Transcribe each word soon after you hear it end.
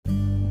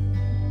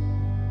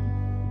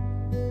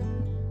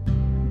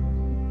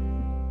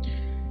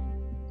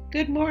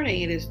Good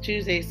morning. It is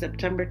Tuesday,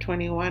 September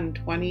 21,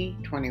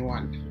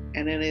 2021,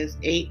 and it is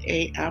 8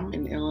 a.m.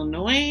 in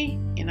Illinois,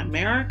 in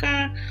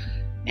America,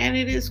 and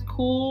it is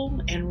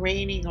cool and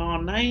raining all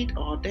night.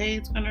 All day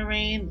it's going to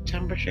rain. The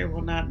temperature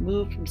will not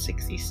move from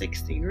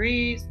 66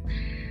 degrees,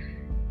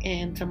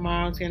 and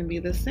tomorrow's going to be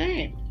the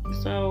same.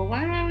 So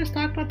why do I always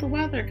talk about the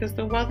weather? Because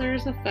the weather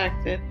is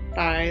affected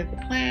by the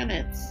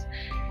planets.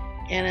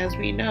 And as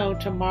we know,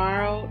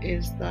 tomorrow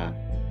is the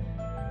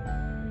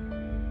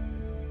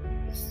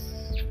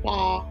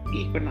fall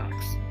equinox.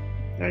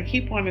 I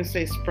keep wanting to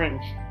say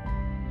spring,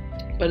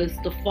 but it's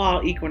the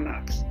fall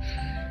equinox.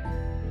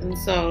 And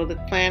so the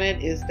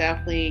planet is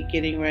definitely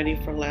getting ready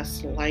for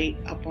less light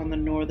up on the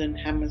northern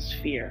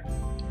hemisphere.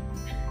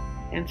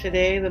 And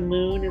today the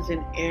moon is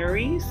in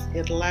Aries.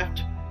 It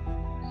left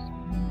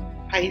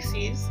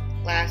Pisces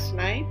last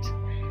night.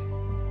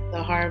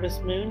 The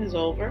harvest moon is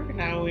over.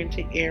 Now we're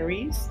into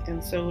Aries.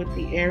 And so with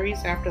the Aries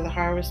after the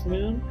harvest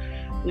moon,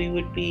 we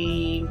would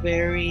be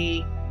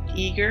very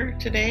eager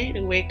today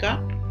to wake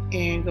up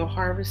and go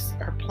harvest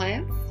our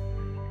plants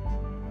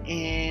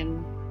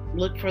and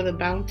look for the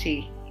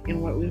bounty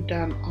in what we've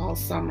done all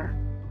summer.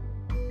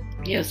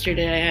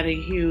 Yesterday I had a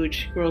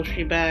huge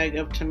grocery bag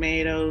of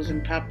tomatoes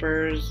and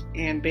peppers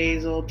and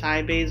basil,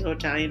 Thai basil,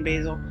 Italian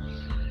basil.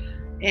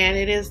 And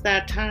it is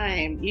that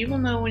time.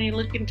 Even though when you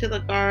look into the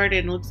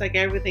garden, it looks like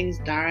everything's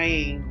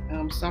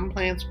dying. Some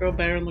plants grow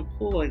better in the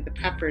cool, like the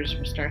peppers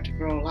will start to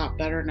grow a lot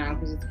better now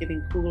because it's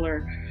getting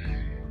cooler.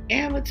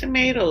 And the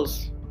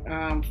tomatoes.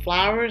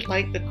 Flowers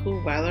like the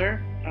cool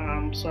weather.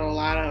 So a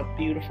lot of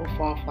beautiful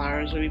fall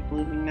flowers will be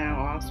blooming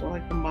now also,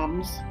 like the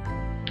mums.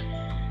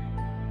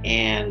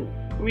 And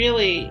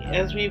really,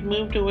 as we've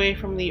moved away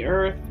from the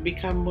earth,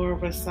 become more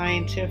of a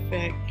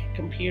scientific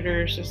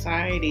computer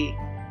society,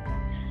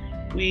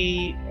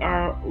 we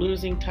are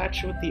losing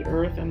touch with the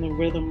earth and the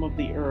rhythm of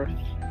the earth,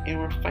 and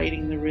we're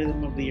fighting the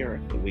rhythm of the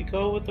earth. If we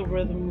go with the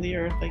rhythm of the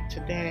earth like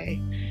today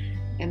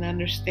and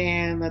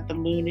understand that the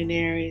moon in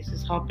Aries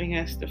is helping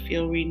us to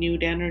feel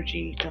renewed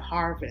energy to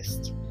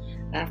harvest.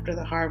 After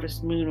the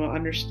harvest moon, we'll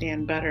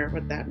understand better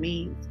what that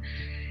means.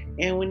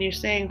 And when you're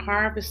saying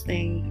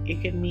harvesting,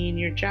 it can mean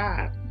your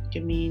job, it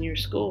can mean your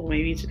school.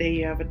 Maybe today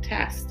you have a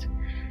test.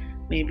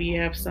 Maybe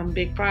you have some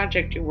big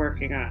project you're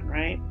working on,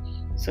 right?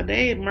 So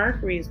today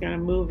Mercury is going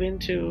to move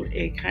into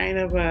a kind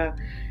of a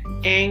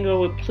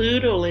angle with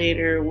Pluto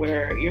later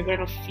where you're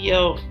going to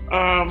feel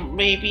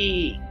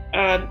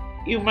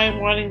you might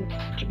want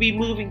to be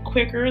moving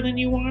quicker than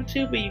you want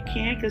to, but you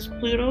can't because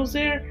Pluto's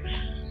there.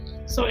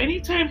 So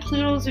anytime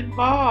Pluto's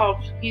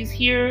involved, he's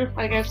here,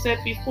 like I've said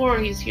before,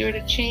 he's here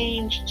to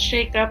change,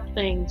 shake up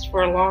things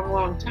for a long,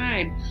 long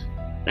time.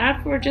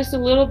 Not for just a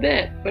little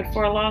bit, but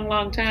for a long,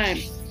 long time.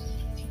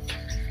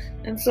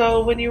 And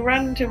so when you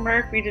run into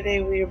Mercury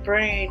today with your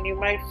brain, you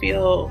might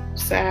feel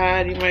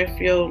sad, you might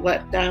feel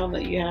let down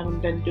that you haven't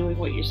been doing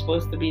what you're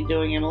supposed to be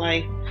doing in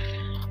life.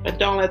 But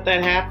don't let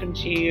that happen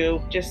to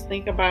you. Just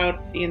think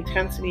about the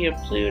intensity of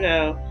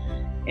Pluto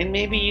and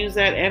maybe use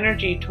that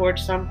energy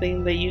towards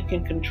something that you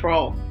can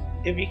control.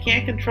 If you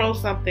can't control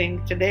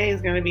something, today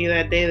is going to be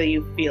that day that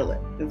you feel it.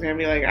 It's going to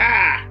be like,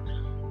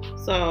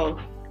 So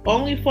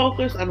only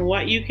focus on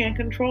what you can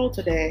control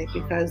today,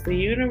 because the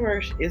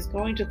universe is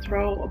going to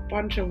throw a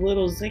bunch of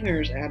little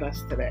zingers at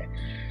us today.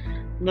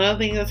 Another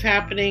thing that's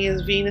happening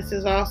is Venus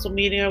is also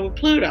meeting up with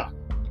Pluto.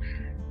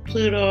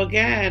 Pluto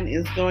again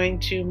is going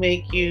to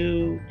make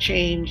you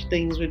change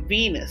things with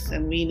Venus,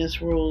 and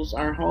Venus rules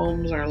our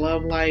homes, our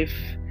love life,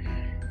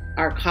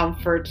 our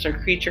comforts, our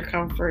creature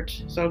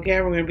comforts. So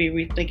again, we're going to be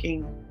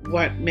rethinking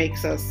what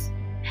makes us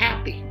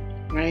happy,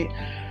 right?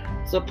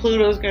 So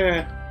Pluto's going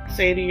to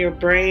say to your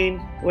brain,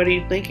 what are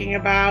you thinking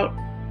about?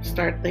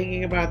 Start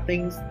thinking about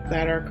things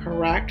that are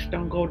correct.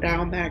 Don't go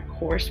down that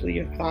course with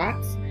your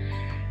thoughts.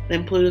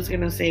 Then Pluto's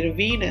going to say to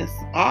Venus,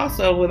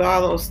 also with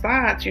all those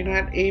thoughts, you're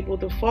not able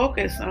to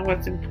focus on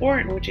what's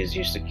important, which is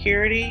your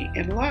security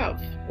and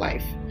love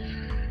life.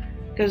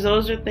 Because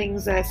those are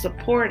things that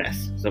support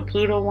us. So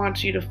Pluto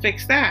wants you to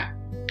fix that.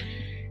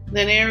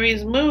 Then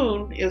Aries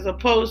moon is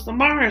opposed to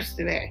Mars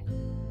today.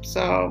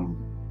 So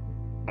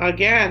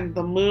again,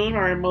 the moon,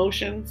 our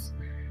emotions,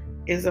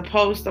 is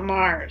opposed to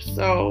Mars.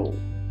 So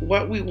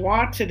what we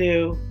want to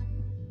do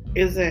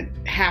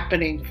isn't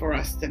happening for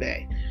us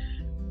today.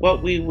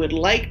 What we would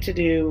like to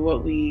do,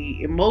 what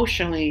we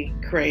emotionally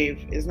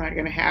crave, is not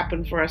going to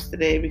happen for us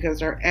today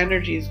because our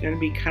energy is going to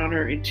be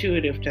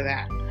counterintuitive to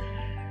that.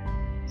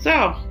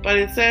 So, but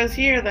it says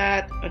here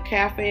that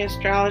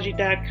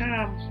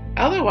cafeastrology.com,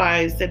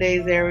 otherwise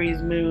today's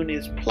Aries moon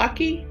is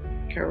plucky,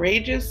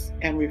 courageous,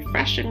 and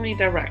refreshingly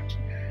direct.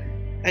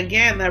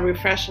 Again, that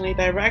refreshingly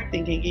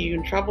directing can get you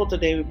in trouble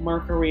today with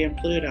Mercury and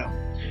Pluto.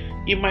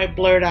 You might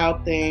blurt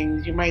out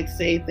things, you might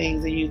say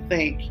things that you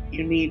think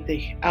you need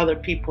the other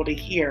people to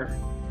hear,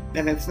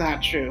 and it's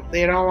not true.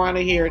 They don't want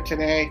to hear it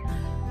today.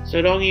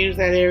 So don't use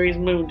that Aries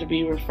moon to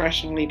be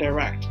refreshingly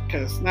direct,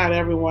 because not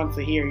everyone wants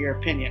to hear your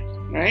opinion,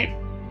 right?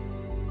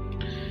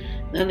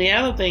 Then the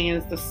other thing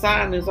is the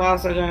sun is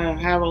also going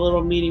to have a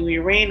little meeting with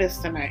Uranus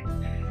tonight.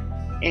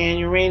 And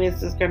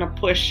Uranus is going to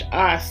push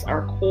us,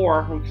 our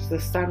core, because the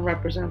sun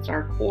represents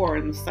our core,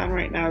 and the sun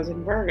right now is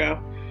in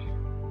Virgo.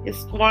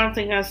 It's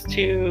wanting us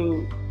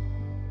to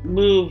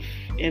move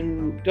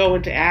and go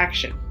into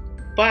action.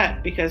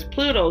 But because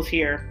Pluto's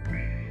here,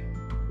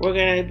 we're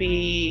going to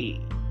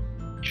be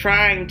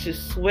trying to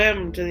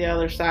swim to the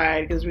other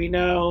side, because we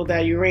know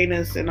that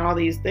Uranus and all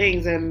these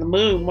things and the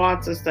moon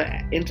wants us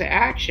into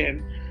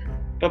action.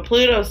 But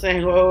Pluto's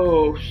saying,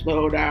 whoa,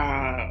 slow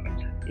down.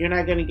 You're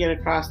not going to get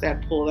across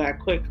that pool that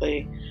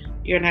quickly.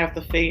 You're going to have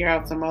to figure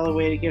out some other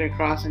way to get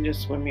across and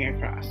just swim me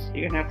across.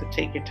 You're going to have to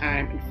take your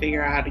time and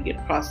figure out how to get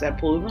across that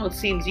pool. Even though it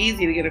seems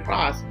easy to get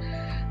across,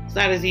 it's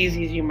not as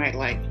easy as you might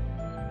like.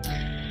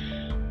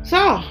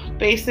 So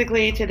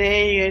basically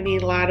today you're going to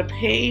need a lot of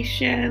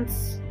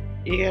patience.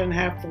 You're going to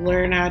have to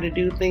learn how to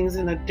do things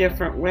in a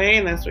different way.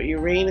 And that's what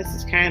Uranus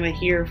is kind of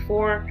here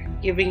for,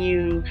 giving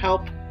you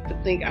help to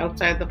think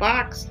outside the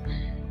box.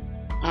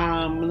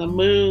 The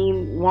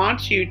moon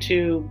wants you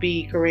to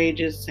be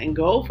courageous and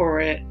go for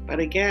it. But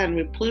again,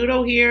 with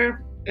Pluto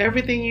here,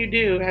 everything you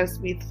do has to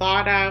be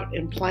thought out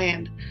and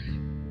planned.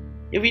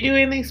 If you do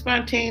anything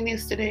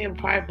spontaneous today, it'll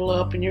probably blow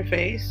up in your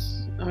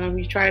face.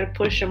 You try to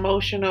push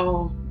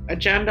emotional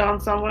agenda on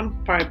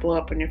someone, probably blow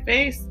up in your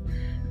face.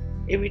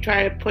 If you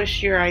try to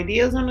push your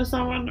ideas onto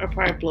someone, it'll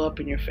probably blow up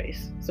in your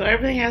face. So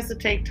everything has to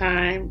take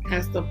time.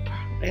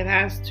 It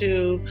has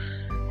to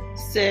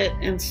sit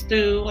and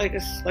stew like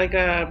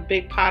a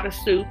big pot of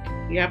soup.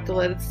 You have to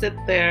let it sit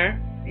there,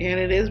 and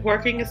it is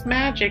working its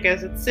magic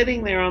as it's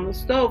sitting there on the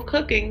stove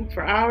cooking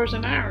for hours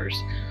and hours.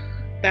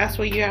 That's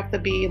what you have to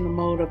be in the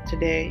mode of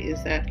today,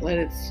 is that let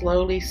it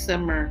slowly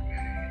simmer,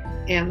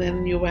 and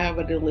then you'll have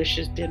a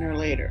delicious dinner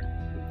later.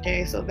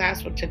 Okay, so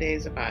that's what today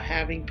is about,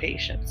 having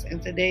patience.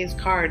 And today's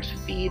cards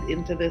feed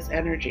into this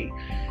energy.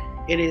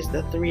 It is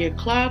the 3 of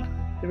Club.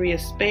 3 of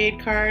Spade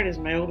card is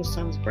my oldest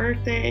son's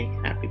birthday.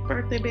 Happy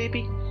birthday,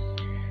 baby.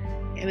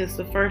 And it's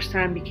the first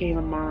time I became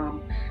a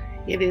mom.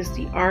 It is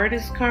the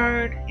Artist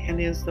card,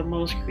 and is the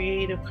most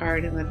creative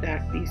card in the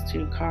deck, these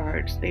 2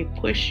 cards. They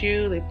push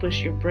you, they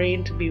push your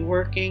brain to be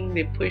working,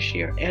 they push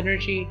your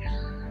energy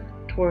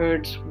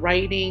towards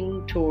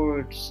writing,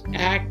 towards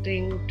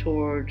acting,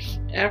 towards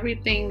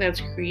everything that's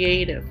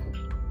creative.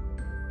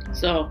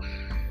 So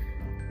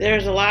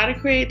there's a lot of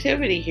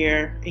creativity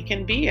here. It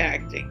can be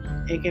acting.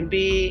 It can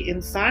be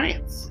in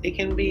science. It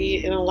can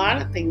be in a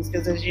lot of things,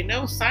 because as you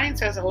know,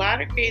 science has a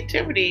lot of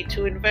creativity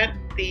to invent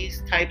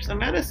these types of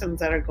medicines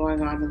that are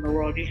going on in the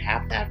world. You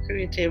have to have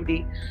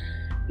creativity.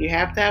 You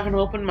have to have an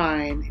open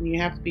mind, and you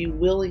have to be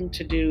willing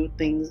to do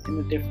things in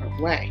a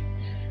different way.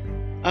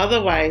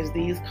 Otherwise,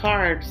 these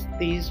cards,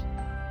 these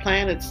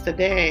planets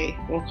today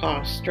will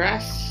cause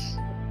stress,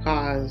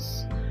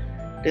 cause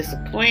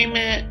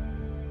disappointment,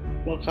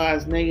 will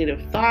cause negative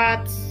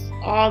thoughts,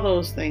 all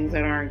those things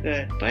that aren't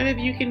good. But if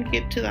you can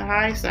get to the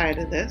high side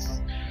of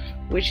this,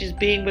 which is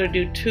being able to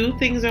do 2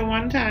 things at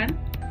one time,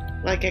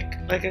 like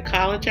a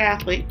college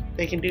athlete,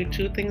 they can do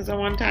 2 things at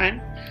one time.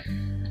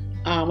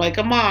 Like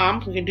a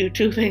mom who can do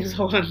 2 things at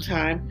one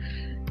time.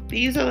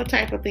 These are the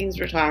type of things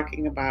we're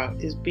talking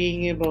about, is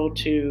being able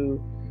to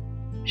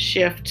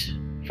shift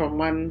from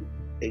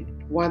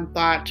one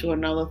thought to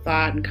another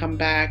thought and come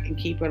back and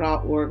keep it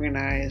all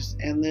organized.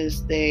 And this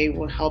day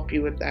will help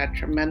you with that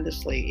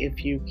tremendously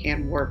if you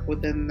can work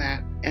within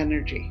that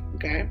energy.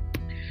 Okay,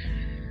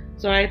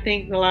 so I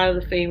think a lot of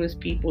the famous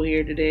people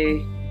here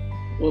today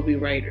will be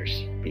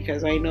writers,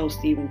 because I know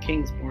Stephen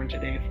King's born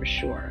today for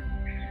sure.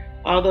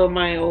 Although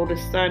my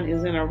oldest son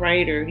isn't a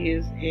writer, he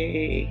is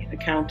an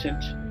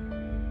accountant,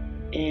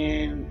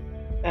 and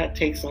that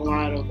takes a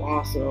lot of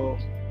also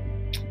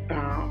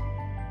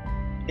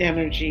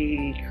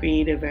energy,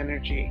 creative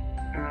energy,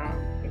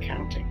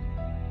 accounting.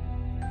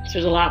 So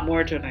there's a lot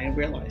more to it than I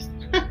realized.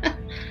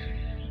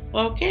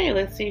 Okay,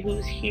 let's see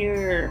who's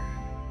here.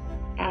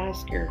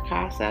 Oscar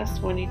Casas,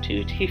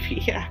 22,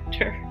 TV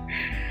actor.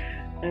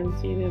 I haven't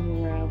seen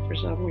him around for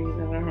some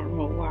reason. I don't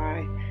know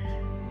why.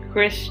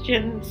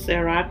 Christian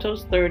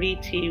Serratos, 30,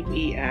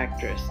 TV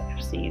actress.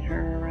 I've seen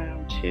her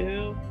around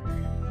too.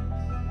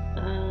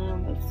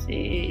 Let's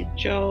see.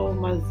 Joe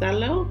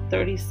Mazzello,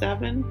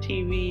 37,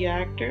 TV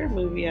actor,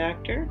 movie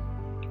actor.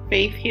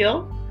 Faith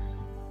Hill,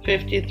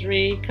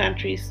 53,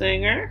 country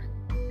singer.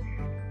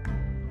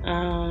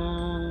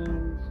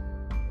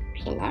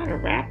 There's a lot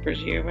of rappers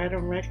here, but I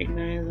don't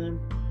recognize them.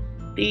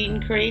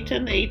 Dean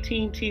Creighton,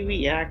 18,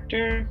 TV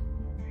actor.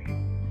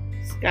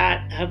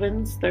 Scott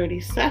Evans,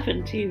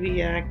 37,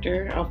 TV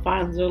actor.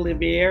 Alfonso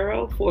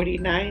Ribeiro,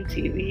 49,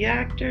 TV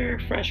actor.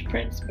 Fresh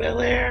Prince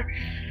Bel-Air.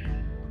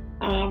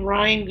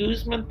 Ryan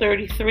Guzman,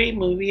 33,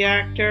 movie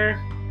actor.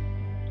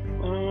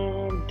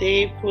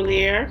 Dave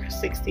Coulier,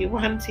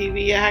 61,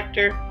 TV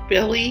actor.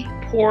 Billy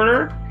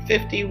Porter,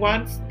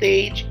 51,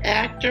 stage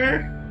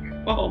actor.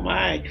 Oh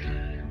my,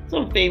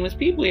 some famous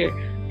people here.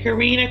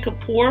 Kareena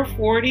Kapoor,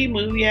 40,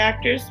 movie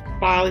actress,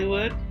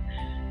 Bollywood.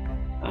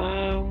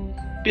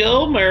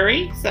 Bill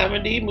Murray,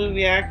 70,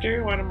 movie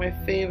actor, one of my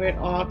favorite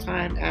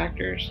all-time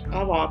actors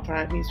of all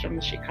time. He's from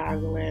the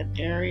Chicagoland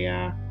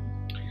area.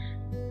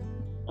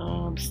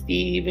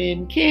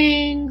 Stephen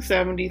King,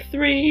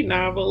 73,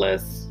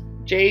 novelist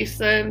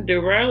Jason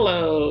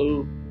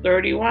Derulo,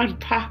 31,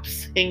 pop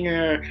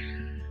singer.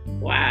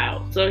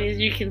 Wow. So as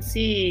you can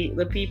see,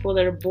 the people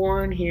that are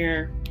born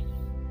here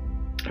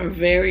are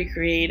very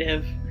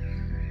creative,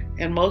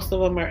 and most of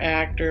them are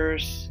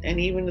actors, and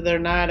even if they're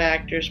not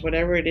actors,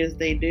 whatever it is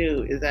they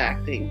do is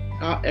acting.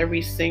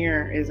 Every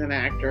singer is an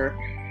actor.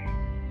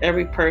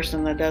 Every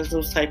person that does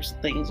those types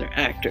of things are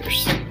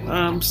actors.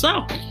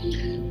 So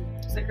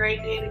it's a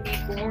great day to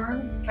be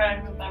born. Try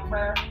to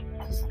remember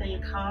to stay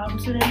calm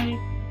today.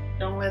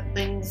 Don't let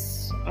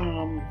things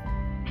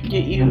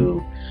get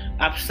you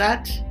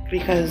upset,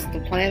 because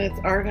the planets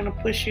are going to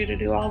push you to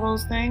do all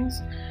those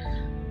things.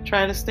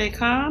 Try to stay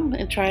calm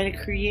and try to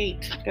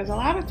create, because a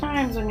lot of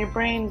times when your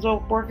brain's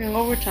working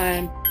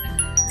overtime,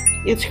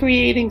 it's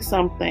creating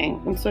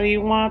something, and so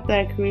you want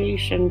that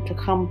creation to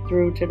come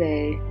through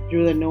today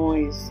through the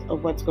noise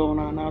of what's going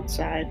on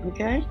outside.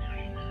 Okay,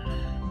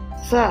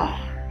 so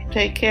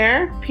take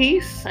care,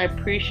 peace. I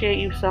appreciate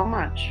you so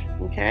much.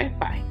 Okay,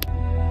 bye.